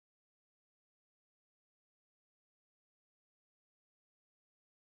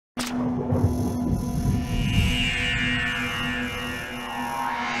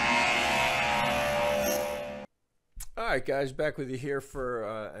right, guys, back with you here for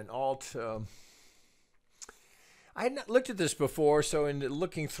an alt. I had not looked at this before, so in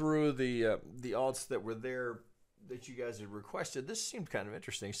looking through the alts that were there that you guys had requested, this seemed kind of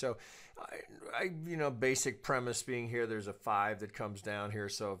interesting. So, basic premise being here, there's a 5 that comes down here.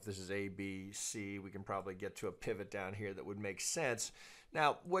 So if this is A, B, C, we can probably get to a pivot down here that would make sense.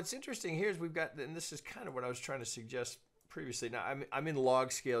 Now, what's interesting here is we've got, and this is kind of what I was trying to suggest previously. Now, I'm in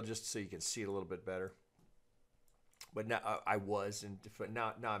log scale just so you can see it a little bit better. But now but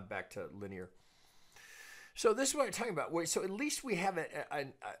now I'm back to linear. So this is what I'm talking about. So at least we have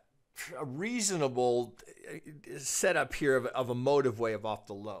a reasonable setup here of a motive wave off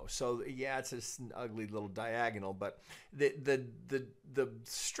the low. So yeah, it's an ugly little diagonal, but the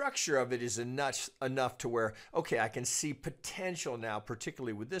structure of it is enough to where, okay, I can see potential now,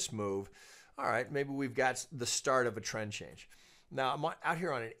 particularly with this move. All right, maybe we've got the start of a trend change. Now I'm out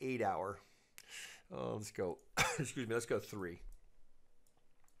here on an 8-hour. Let's go, excuse me, let's go 3.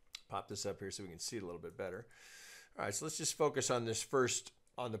 Pop this up here so we can see it a little bit better. All right, so let's just focus on this first,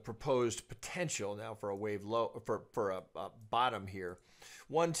 on the proposed potential now for a wave low, for a bottom here.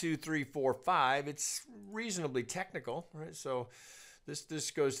 1, 2, 3, 4, 5. It's reasonably technical, right? So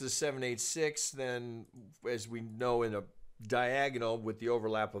this goes to the 786. Then, as we know, in a diagonal with the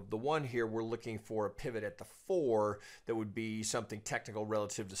overlap of the 1 here, we're looking for a pivot at the 4 that would be something technical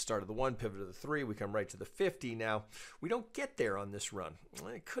relative to the start of the 1, pivot to the 3. We come right to the 50. Now we don't get there on this run.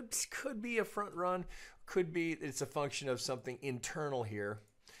 It could be a front run, could be it's a function of something internal here.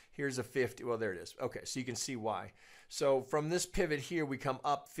 Here's a 50. Well, there it is. Okay, so you can see why. So from this pivot here, we come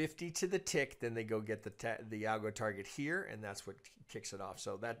up 50 to the tick. Then they go get the algo target here, and that's what kicks it off.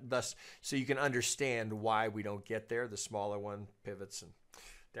 So so you can understand why we don't get there. The smaller one pivots and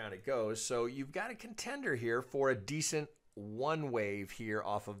down it goes. So you've got a contender here for a decent one wave here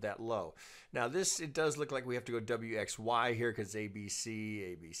off of that low. Now it does look like we have to go WXY here because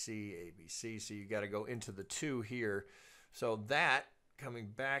ABC, ABC, ABC. So you got to go into the 2 here. So that coming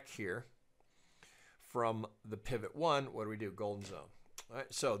back here from the pivot 1, what do? Golden zone. All right,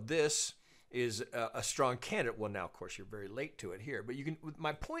 so this is a strong candidate. Well, now, of course, you're very late to it here, but you can.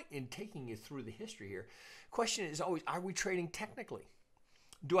 My point in taking you through the history here, question is always, are we trading technically?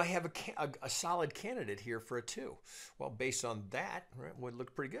 Do I have a solid candidate here for a 2? Well, based on that, right, would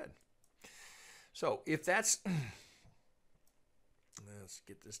look pretty good. So if that's, let's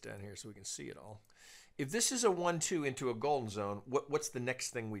get this down here so we can see it all. If this is a 1-2 into a golden zone, what's the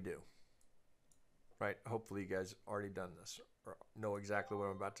next thing we do? Right? Hopefully you guys already done this or know exactly what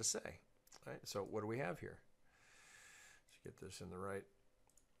I'm about to say. Right? So what do we have here? Let's get this in the right.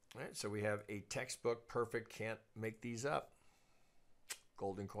 All right, so we have a textbook, perfect, can't make these up.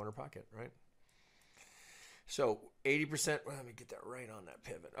 Golden corner pocket, right? So 80%, well, let me get that right on that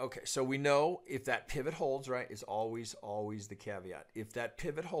pivot. Okay, so we know if that pivot holds, right, is always the caveat. If that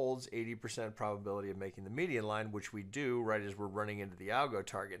pivot holds, 80% probability of making the median line, which we do right as we're running into the algo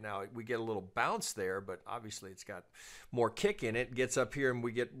target. Now, we get a little bounce there, but obviously it's got more kick in it. Gets up here and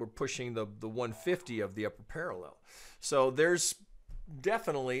we're pushing the 150 of the upper parallel. So there's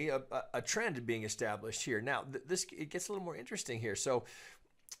definitely a trend being established here. Now, it gets a little more interesting here. So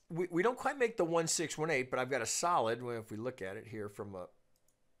we don't quite make the 1618, but I've got a solid, well, if we look at it here from a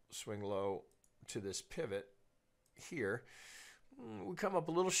swing low to this pivot here, we come up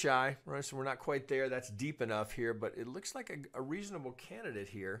a little shy, right? So we're not quite there. That's deep enough here, but it looks like a reasonable candidate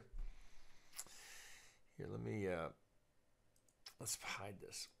here. Here, let's hide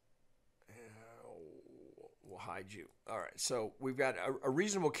this. We'll hide you. All right, so we've got a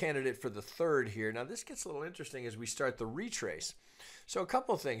reasonable candidate for the 3rd here. Now this gets a little interesting as we start the retrace. So a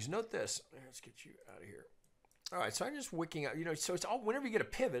couple of things. Note this. Let's get you out of here. All right, so I'm just wicking out, so it's all, whenever you get a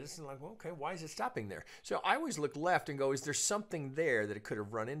pivot, it's like, well, okay, why is it stopping there? So I always look left and go, is there something there that it could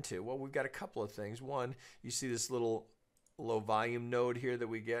have run into? Well, we've got a couple of things. One, you see this little low volume node here that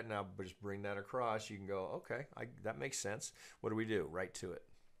we get. Now just bring that across. You can go, okay, that makes sense. What do? Right to it.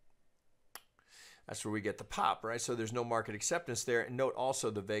 That's where we get the pop, right? So there's no market acceptance there. And note also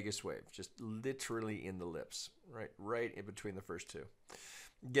the Vegas wave, just literally in the lips, right in between the first 2.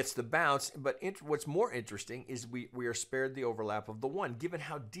 Gets the bounce, but what's more interesting is we are spared the overlap of the 1, given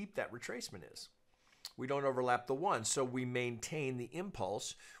how deep that retracement is. We don't overlap the 1, so we maintain the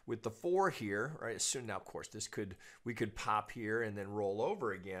impulse with the 4 here, right? Now, of course, we could pop here and then roll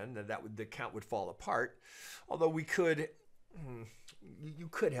over again. The count would fall apart. Although we could. You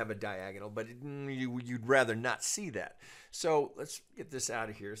could have a diagonal, but you'd rather not see that. So let's get this out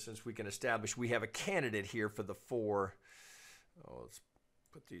of here since we can establish we have a candidate here for the 4. Oh, let's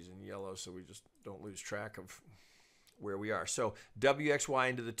put these in yellow so we just don't lose track of where we are. So WXY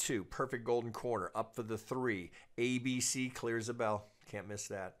into the 2, perfect golden corner, up for the 3. ABC clears the bell, can't miss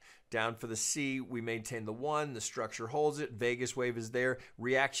that. Down for the C, we maintain the 1, the structure holds it, Vegas wave is there,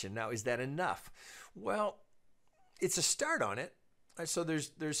 reaction. Now, is that enough? Well, it's a start on it. So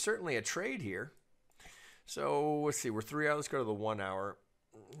there's certainly a trade here. So let's see, we're 3 hours, let's go to the 1 hour.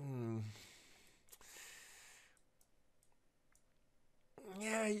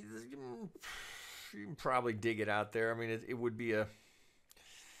 Yeah, you can probably dig it out there. I mean, it would be a...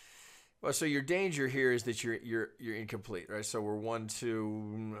 Well, so your danger here is that you're incomplete, right? So we're 1,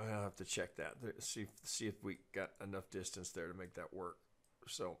 2. I'll have to check that. See if we got enough distance there to make that work.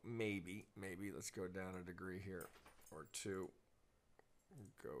 So maybe let's go down a degree here or 2.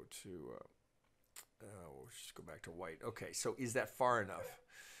 Go to we'll just go back to white. Okay, so is that far enough?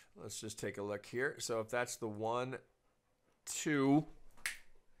 Let's just take a look here. So if that's the 1, 2.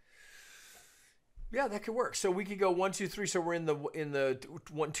 Yeah, that could work. So we could go 1, 2, 3. So we're in the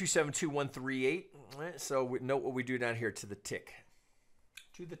 1, 2, 7, 2, 1, 3, 8. Right? So we note what we do down here to the tick.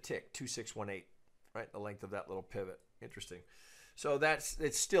 To the tick, 2, 6, 1, 8. Right, the length of that little pivot. Interesting. So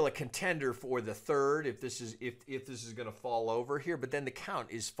it's still a contender for the 3rd if this is going to fall over here. But then the count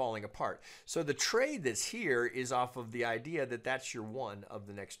is falling apart. So the trade that's here is off of the idea that that's your 1 of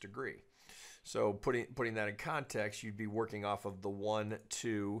the next degree. So putting that in context, you'd be working off of the 1,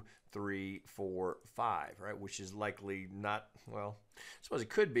 2, 3, 4, 5, right? Which is likely not, well, I suppose it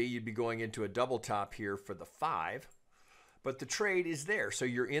could be. You'd be going into a double top here for the 5, but the trade is there. So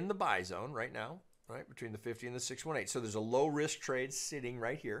you're in the buy zone right now, right? Between the 50 and the 618. So there's a low risk trade sitting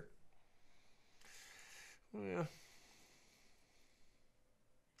right here. Yeah.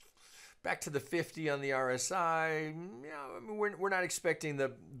 Back to the 50 on the RSI. Yeah, I mean, we're not expecting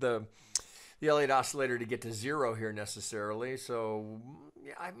the Elliott oscillator to get to 0 here necessarily. So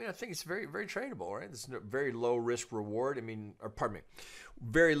yeah, I mean, I think it's very, very tradable, right? This is a very low risk reward. I mean, or pardon me,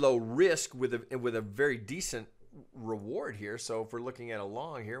 very low risk with a very decent reward here. So if we're looking at a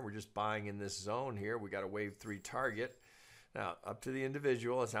long here, we're just buying in this zone here. We got a wave 3 target. Now, up to the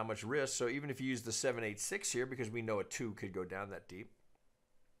individual is how much risk. So even if you use the 786 here, because we know a 2 could go down that deep,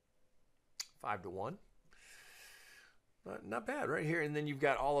 5 to 1. Not bad right here. And then you've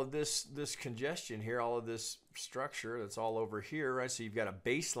got all of this congestion here, all of this structure that's all over here, right? So you've got a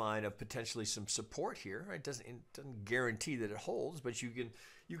baseline of potentially some support here, right? It doesn't guarantee that it holds, but you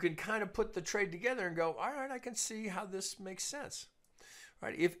can kind of put the trade together and go, all right, I can see how this makes sense.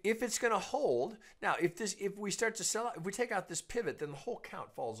 Right? If it's going to hold, now if we start to sell out, if we take out this pivot, then the whole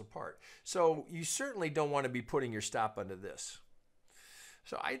count falls apart. So you certainly don't want to be putting your stop under this.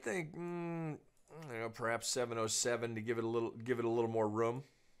 So I think perhaps 707 to give it a little more room.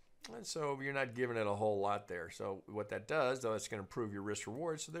 And so you're not giving it a whole lot there. So what that does, though, it's going to improve your risk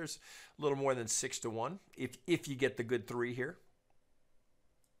reward. So there's a little more than 6 to 1 if you get the good 3 here.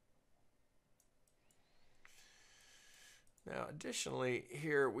 Now, additionally,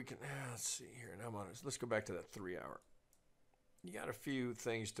 here we can, let's see here. Now let's go back to that 3 hour. You got a few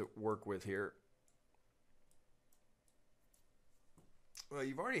things to work with here. Well,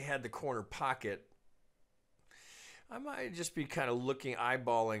 you've already had the corner pocket. I might just be kind of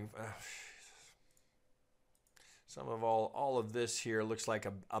eyeballing. Some of all of this here looks like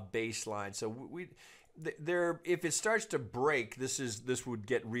a baseline. So if it starts to break, this would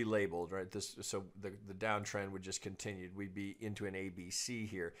get relabeled, right? So the downtrend would just continue. We'd be into an ABC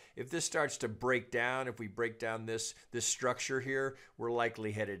here. If this starts to break down, if we break down this structure here, we're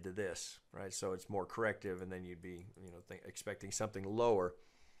likely headed to this, right? So it's more corrective, and then you'd be expecting something lower.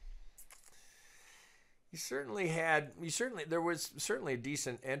 There was certainly a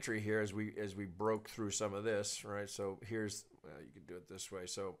decent entry here as we broke through some of this, right? So here's you could do it this way.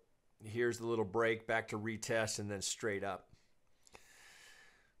 So here's the little break, back to retest, and then straight up.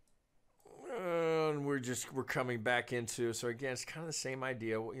 And we're coming back into, so again, it's kind of the same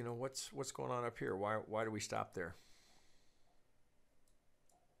idea. What's going on up here? Why do we stop there?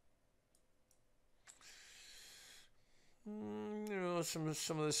 Some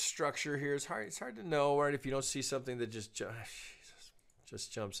of this structure here is hard. It's hard to know, right? If you don't see something that just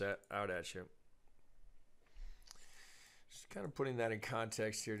jumps out at you. Just kind of putting that in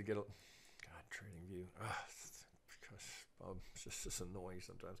context here to get a trading view. It's just annoying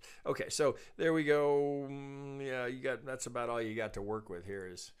sometimes. Okay, so there we go. Yeah, that's about all you got to work with here.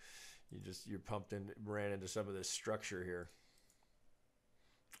 Is you pumped in, ran into some of this structure here.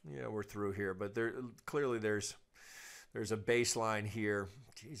 Yeah, we're through here, but clearly there's a baseline here.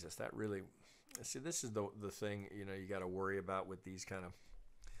 Jesus, that really, see, this is the thing you got to worry about with these kind of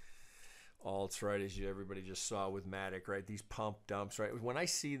alts, right? As everybody just saw with Matic, right? These pump dumps, right? When I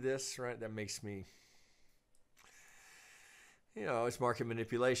see this, right, that makes me, you know, it's market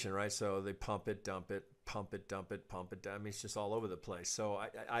manipulation, right? So they pump it, dump it, pump it, dump it, pump it, dump. I mean, it's just all over the place. So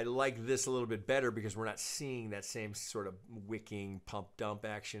I like this a little bit better because we're not seeing that same sort of wicking pump dump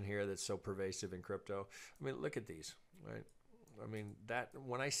action here that's so pervasive in crypto. I mean, look at these, right? I mean, that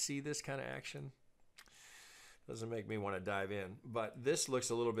when I see this kind of action, doesn't make me want to dive in. But this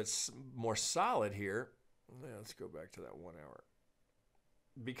looks a little bit more solid here. Yeah, let's go back to that 1 hour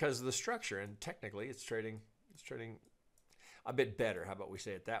because of the structure, and technically it's trading a bit better. How about we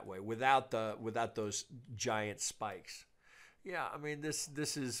say it that way? Without those giant spikes. Yeah, I mean this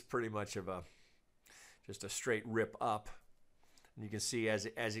is pretty much of just a straight rip up. And you can see as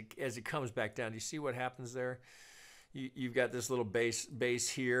it comes back down. Do you see what happens there? You've got this little base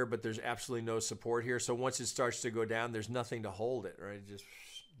here, but there's absolutely no support here. So once it starts to go down, there's nothing to hold it, right? Just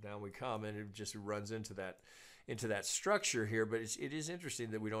down we come, and it just runs into that structure here. But it is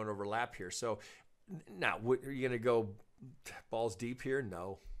interesting that we don't overlap here. So now, are you going to go balls deep here?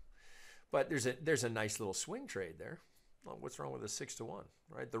 No. But there's a nice little swing trade there. Well, what's wrong with a 6-to-1,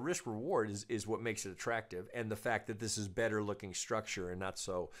 right? The risk reward is what makes it attractive, and the fact that this is better looking structure and not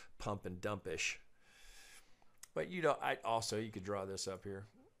so pump and dumpish. But you could draw this up here.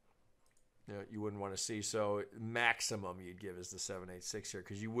 You know, you wouldn't want to see. So maximum you'd give is the 786 here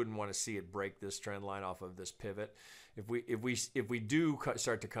because you wouldn't want to see it break this trend line off of this pivot. If we do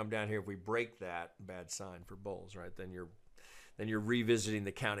start to come down here, if we break that, bad sign for bulls, right? Then you're revisiting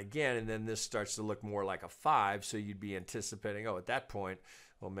the count again, and then this starts to look more like a 5. So you'd be anticipating, at that point,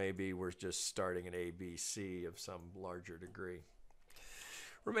 well, maybe we're just starting an ABC of some larger degree.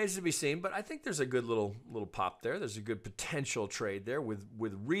 Remains to be seen, but I think there's a good little pop there. There's a good potential trade there with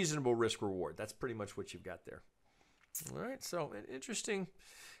reasonable risk reward. That's pretty much what you've got there. All right, so interesting.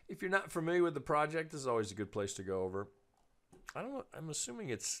 If you're not familiar with the project, this is always a good place to go over. I don't know. I'm assuming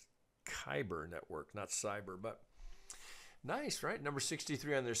it's Kyber network, not Cyber, but nice, right? Number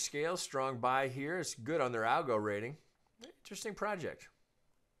 63 on their scale. Strong buy here. It's good on their algo rating. Interesting project.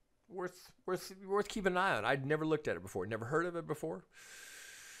 Worth keeping an eye on. I'd never looked at it before. Never heard of it before.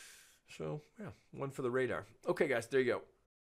 So, yeah, one for the radar. Okay, guys, there you go.